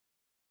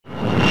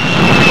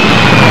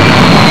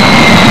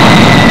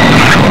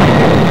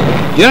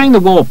During the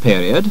war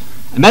period,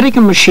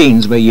 American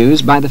machines were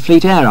used by the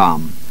Fleet Air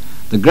Arm.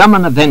 The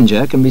Grumman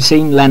Avenger can be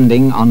seen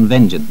landing on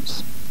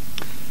Vengance.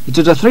 It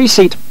was a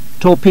 3-seat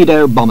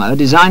torpedo bomber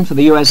designed for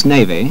the US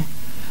Navy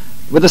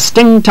with a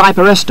Sting-type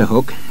arrestor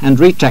hook and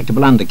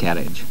retractable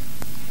undercarriage.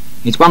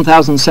 Its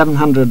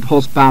 1,700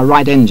 horsepower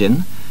Wright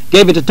engine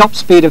gave it a top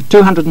speed of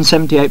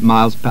 278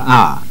 miles per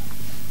hour.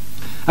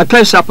 A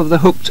close-up of the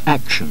hooked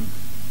action.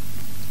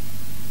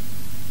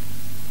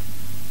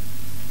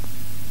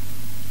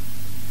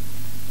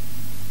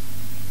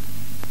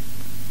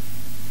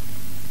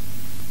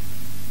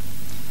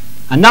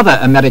 Another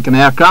American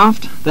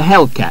aircraft, the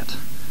Hellcat,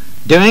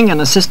 doing an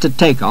assisted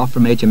takeoff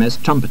from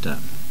HMS Trumpeter.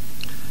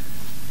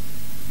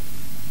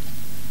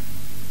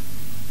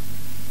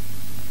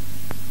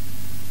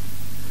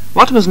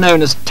 What was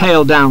known as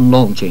tail-down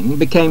launching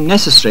became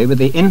necessary with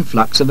the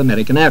influx of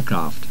American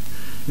aircraft.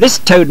 This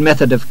towed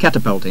method of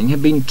catapulting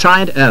had been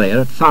tried earlier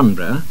at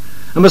Farnborough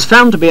and was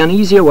found to be an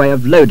easier way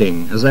of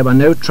loading, as there were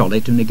no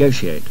trolley to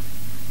negotiate.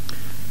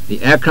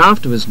 The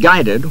aircraft was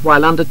guided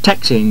while under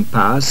taxiing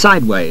power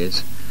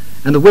sideways,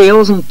 and the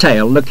wheels and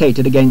tail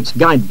located against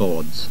guide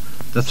boards,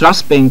 the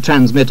thrust being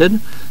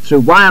transmitted through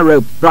wire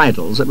rope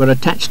bridles that were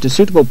attached to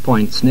suitable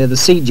points near the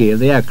CG of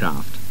the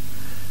aircraft.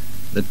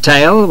 The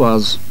tail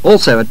was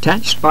also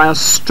attached by a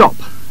strop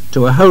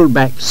to a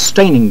holdback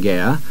straining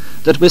gear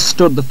that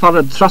withstood the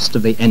forward thrust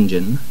of the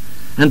engine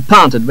and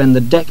parted when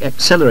the deck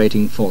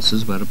accelerating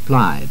forces were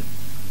applied.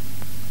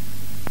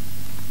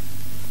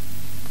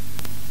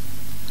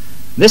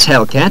 This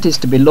Hellcat is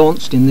to be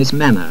launched in this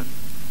manner.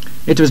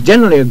 It was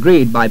generally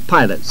agreed by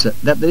pilots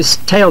that this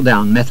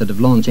tail-down method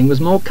of launching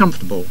was more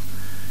comfortable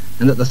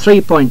and that the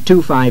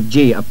 3.25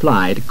 G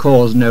applied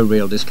caused no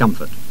real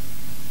discomfort.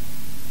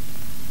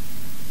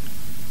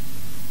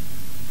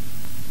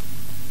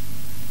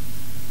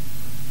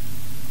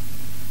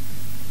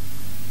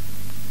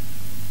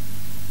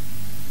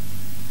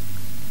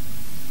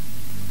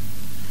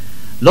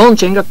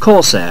 Launching a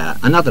Corsair,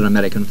 another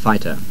American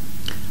fighter,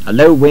 a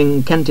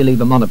low-wing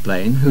cantilever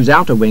monoplane whose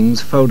outer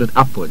wings folded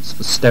upwards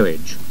for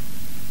stowage.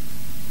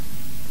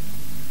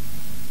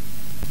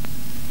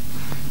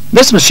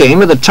 This machine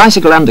with a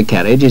tricycle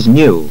undercarriage is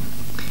new.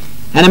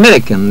 An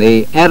American,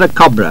 the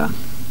Airacobra,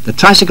 the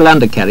tricycle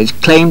undercarriage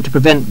claimed to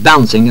prevent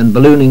bouncing and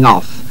ballooning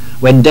off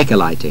when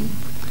deck-alighting.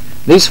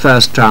 These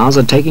first trials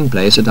are taking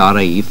place at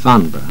RAE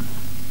Farnborough.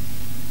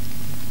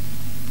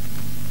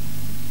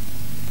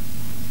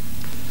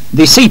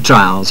 The sea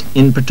trials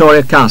in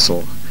Pretoria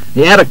Castle.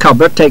 The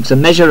Airacobra takes a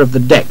measure of the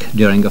deck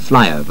during a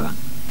flyover.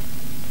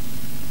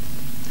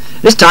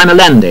 This time a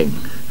landing.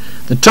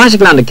 The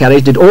tricycle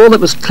undercarriage did all that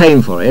was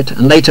claimed for it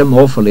and later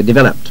more fully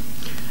developed.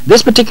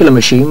 This particular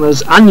machine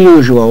was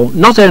unusual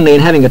not only in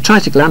having a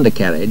tricycle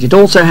undercarriage, it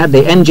also had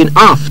the engine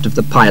aft of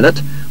the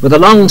pilot with a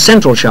long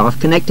central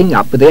shaft connecting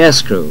up with the air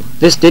screw.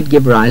 This did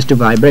give rise to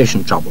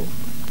vibration trouble.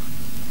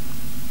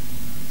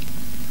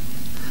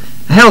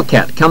 A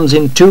Hellcat comes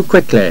in too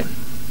quickly.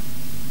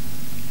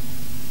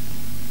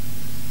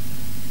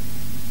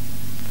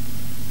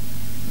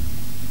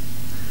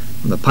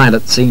 The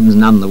pilot seems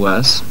none the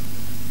worse.